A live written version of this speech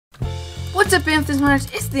What's up, Amethyst Miners?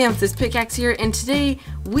 It's the Amethyst Pickaxe here, and today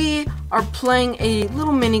we are playing a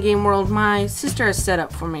little minigame world my sister has set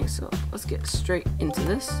up for me. So let's get straight into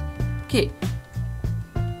this. Okay.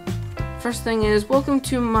 First thing is, welcome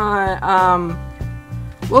to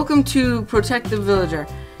Protect the Villager.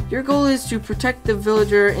 Your goal is to protect the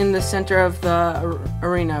villager in the center of the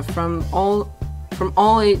arena from all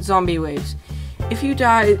 8 zombie waves. If you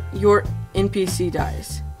die, your NPC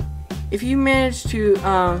dies. If you manage to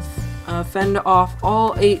fend off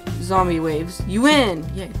all 8 zombie waves, you win!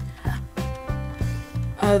 Yay.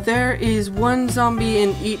 There is 1 zombie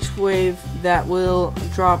in each wave that will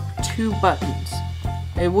drop 2 buttons.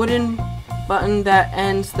 A wooden button that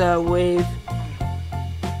ends the wave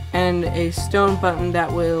and a stone button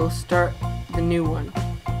that will start the new one.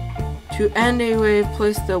 To end a wave,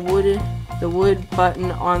 place the wood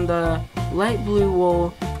button on the light blue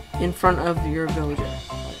wall in front of your villager.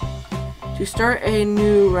 To start a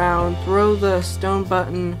new round, throw the stone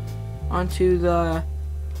button onto the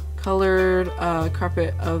colored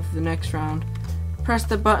carpet of the next round. Press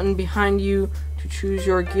the button behind you to choose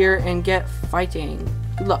your gear and get fighting.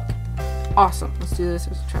 Good luck. Awesome. Let's do this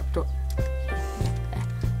as a trapdoor.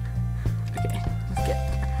 Okay, let's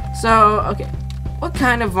get. So, okay. What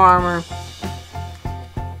kind of armor?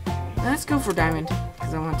 Let's go for diamond,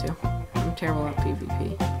 because I want to. I'm terrible at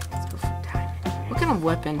PvP. Let's go for diamond. What kind of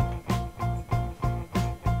weapon?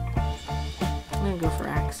 I'm gonna go for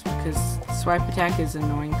axe because swipe attack is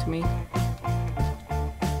annoying to me.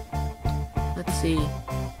 Let's see.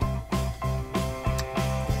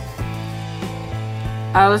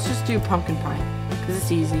 Let's just do pumpkin pie because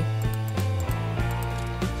it's easy.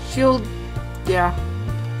 Shield, yeah.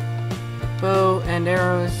 Bow and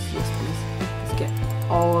arrows, yes please. Let's get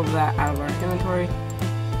all of that out of our inventory.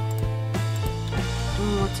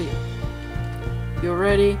 Let's see. You're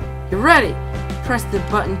ready? You're ready! Press the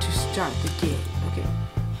button to start the game. Okay.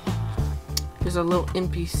 There's a little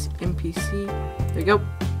NPC. There you go.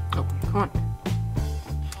 Oh, come on.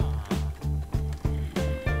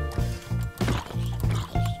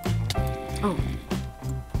 Oh.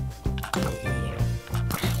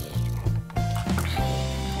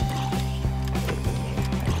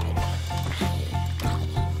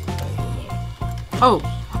 Oh.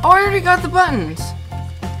 Oh, I already got the buttons.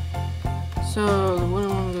 So the wooden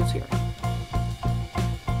one goes here.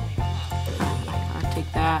 I'll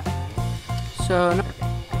take that. So no.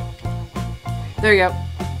 There you go.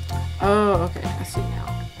 Oh, okay. I see now.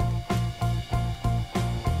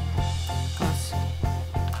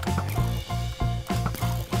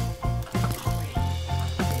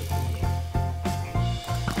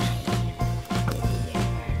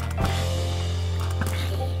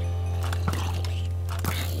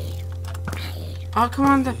 Oh, come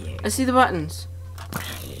on. I see the buttons.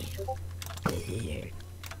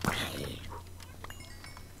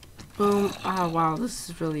 Boom. Oh, wow. This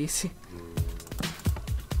is really easy.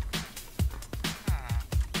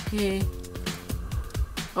 Okay.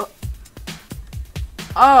 Oh.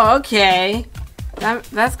 Oh, okay.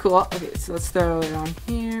 That's cool. Okay, so let's throw it on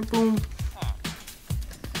here. Boom.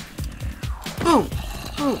 Boom.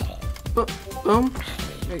 Boom. Boom. Boom.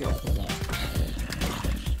 There you go.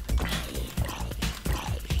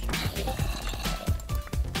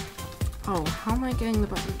 Oh, how am I getting the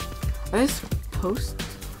button? Are these posts?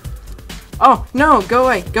 Oh, no, go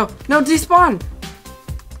away, go. No, despawn!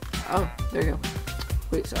 Oh, there you go.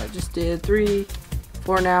 Wait, so I just did 3,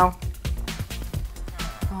 4 now.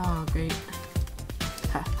 Oh, great.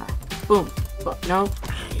 Ha, ha. Boom. Oh, no.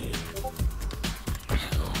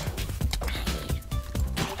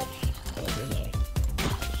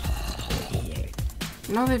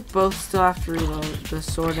 No, they both still have to reload the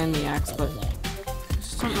sword and the axe, but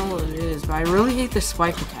I don't know what it is, but I really hate the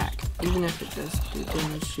swipe attack, even if it does do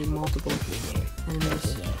damage to multiple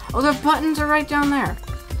enemies. Oh, the buttons are right down there.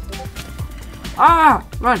 Ah!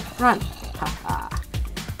 Run, run! Ha ha.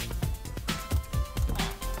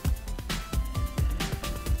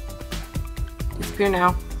 Disappear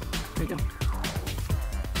now. There we go.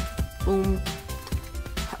 Boom.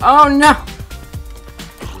 Oh no!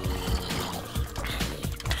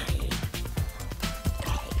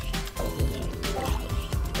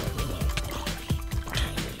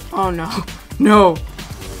 Oh no. No.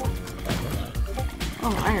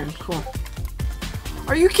 Oh, iron. Cool.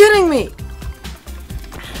 Are you kidding me?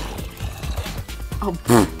 Oh,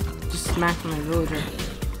 pfft. Just smacked my villager.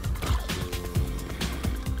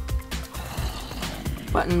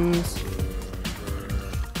 Buttons.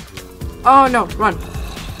 Oh no, run.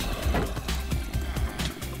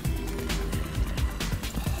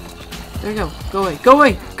 There you go. Go away. Go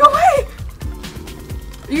away. Go away.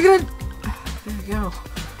 Are you gonna... There you go.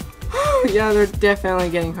 Yeah, they're definitely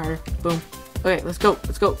getting harder. Boom. Okay, let's go.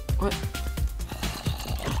 Let's go. What?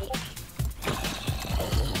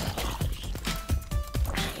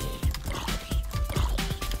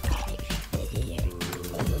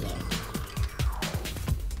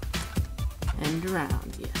 And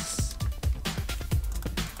around, yes.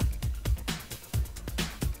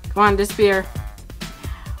 Come on, disappear.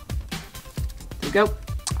 There we go.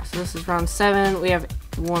 So this is round 7. We have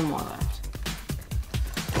 1 more left.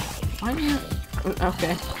 Why do you...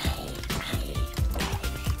 Okay.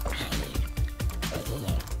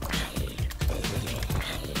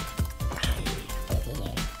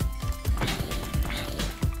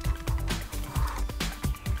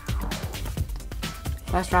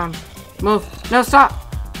 Last round. Move. No, stop.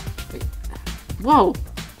 Wait. Whoa.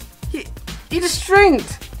 He just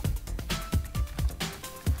shrinked.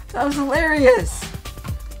 That was hilarious.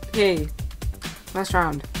 Okay. Last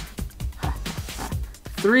round.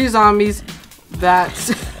 3 zombies.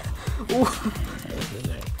 That's...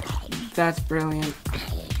 That's brilliant.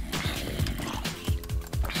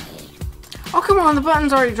 Oh, come on. The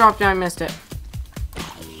button's already dropped down. I missed it.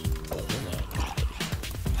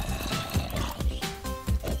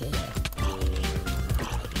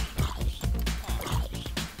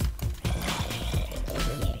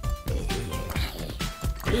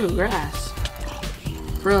 Ooh, grass.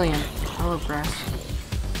 Brilliant. I love grass.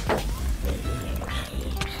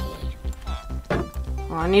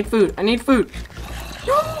 Oh, I need food. I need food.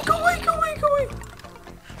 No, go away, go away, go away.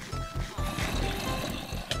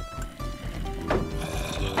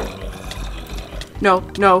 No,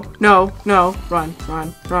 no, no, no. Run,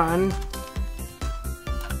 run, run.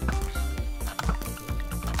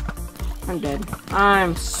 I'm dead.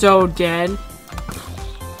 I'm so dead.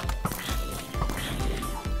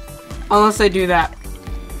 Unless I do that.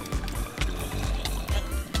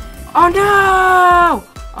 Oh no!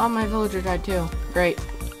 Oh, my villager died too. Great.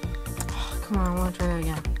 Oh, come on, I want to try that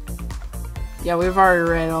again. Yeah, we've already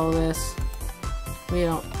read all this. We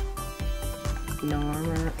don't... No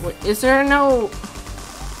armor. Wait, is there no...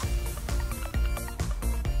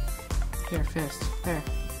 Here, fist. There.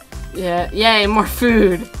 Yeah, yay, more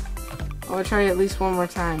food! I want to try it at least one more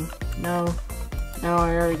time. No. No,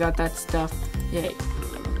 I already got that stuff. Yay.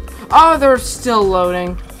 Oh, they're still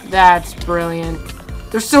loading. That's brilliant.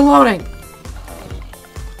 They're still loading.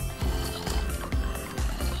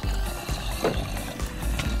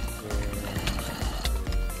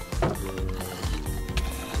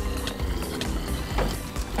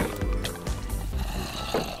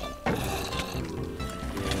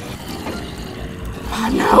 Oh,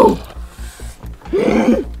 no.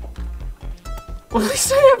 Well, at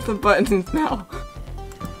least I have the buttons now.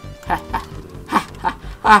 Ha ha ha ha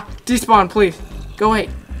ha. Despawn, please. Go away.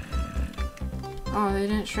 Oh, they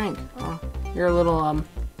didn't shrink. Oh, you're a little,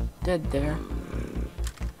 dead there.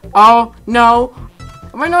 Oh, no.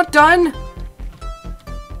 Am I not done?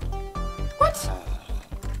 What?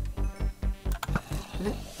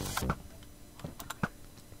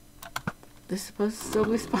 This supposed to still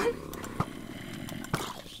be spawning?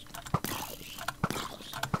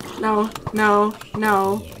 No, no,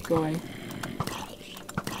 no. Go away.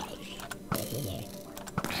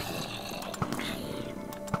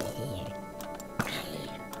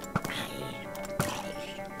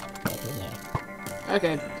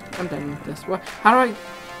 Okay, I'm done with this. What? How do I...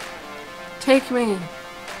 Take me!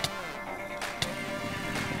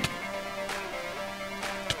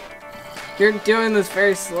 You're doing this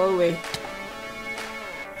very slowly.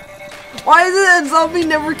 Why is it that zombie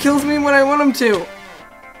never kills me when I want him to?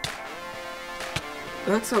 It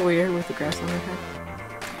looks so weird with the grass on my head.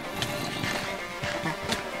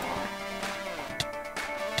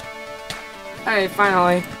 Alright,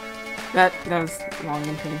 finally. That was long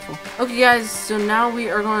and painful. Okay guys, so now we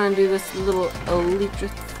are going to do this little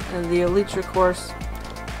the Elytra course.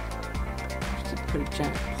 Just put a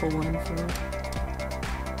giant hole in for it.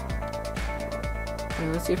 Okay,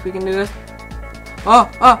 let's see if we can do this. Oh!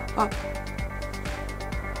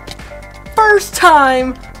 First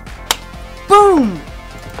time! Boom!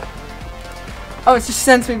 Oh, it just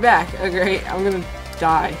sends me back. Oh great, I'm gonna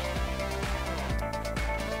die.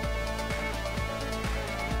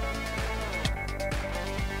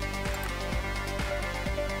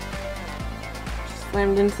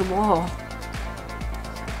 Slammed into the wall.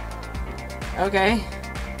 Okay.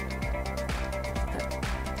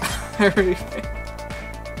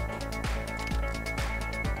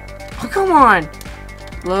 Oh, come on!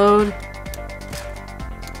 Load.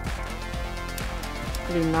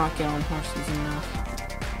 I do not get on horses enough.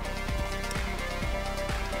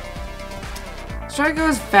 Let's try to go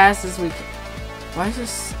as fast as we can. Why is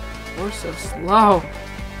this horse so slow?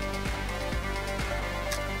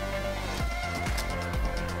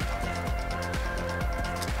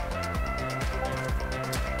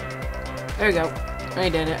 There we go. I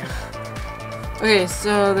did it. Okay,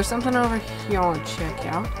 so there's something over here I want to check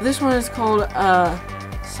out. This one is called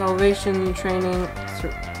Salvation Training.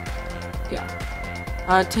 Yeah.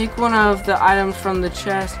 Take one of the items from the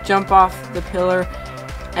chest, jump off the pillar,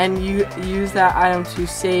 and you use that item to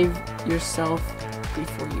save yourself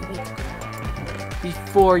before you hit the ground.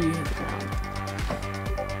 Before you hit the ground.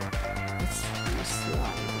 Let's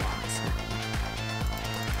slide the blocks.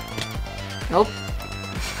 Nope.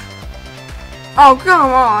 Oh,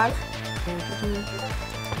 come on!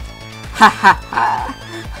 Ha ha ha!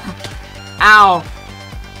 Ow!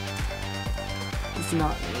 It's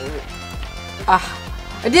not. Ah!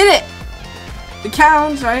 I did it! It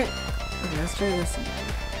counts, right? Okay, let's try this again.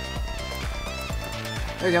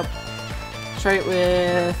 There we go. Try it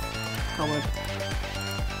with cobweb.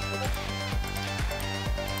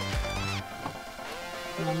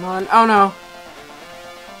 Come on. Oh no!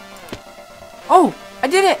 Oh! I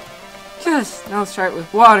did it! Yes! Now let's try it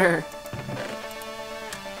with water.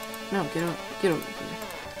 No, get over here.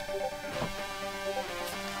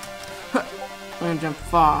 I'm gonna jump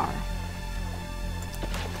far.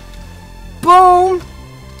 Boom!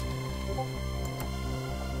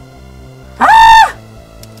 Ah!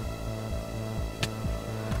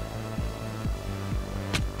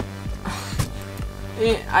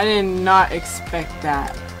 I did not expect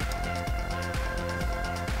that.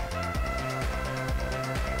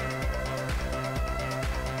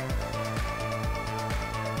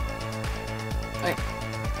 Wait.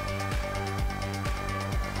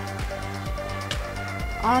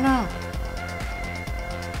 Oh no.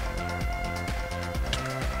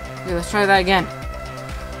 Okay, let's try that again.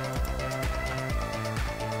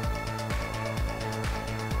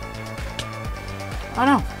 Oh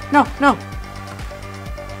no. No, no.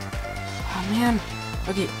 Oh man.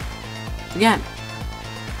 Okay. Again.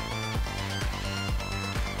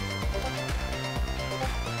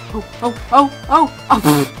 Oh, oh, oh, oh,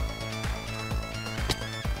 oh.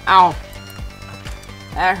 Ow.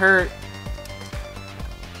 That hurt.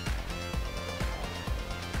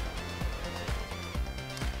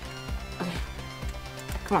 Okay.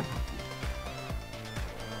 Come on.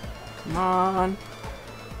 Come on.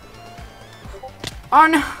 Oh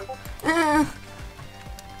no.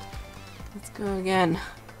 Let's go again.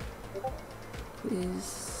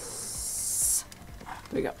 Please.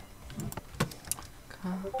 There we go.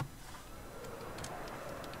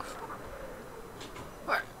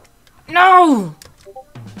 No!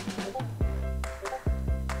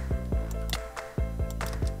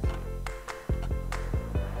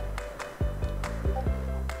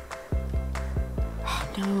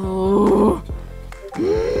 Oh, no.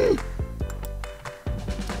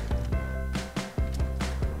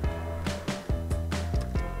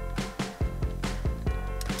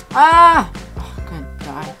 Ah! Oh, I'm gonna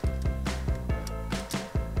die.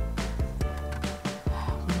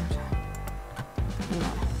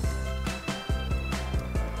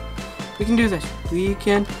 We can do this. We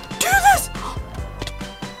can do this!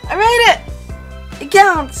 I made it! It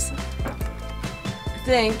counts! I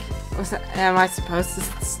think. What's that? Am I supposed to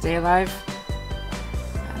stay alive?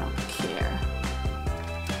 I don't care.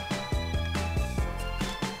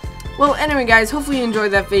 Well, anyway, guys, hopefully you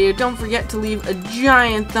enjoyed that video. Don't forget to leave a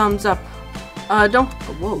giant thumbs up.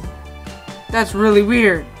 Whoa. That's really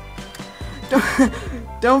weird.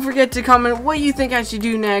 Don't forget to comment what you think I should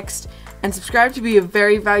do next. And subscribe to be a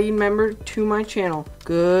very valued member to my channel.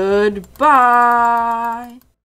 Goodbye!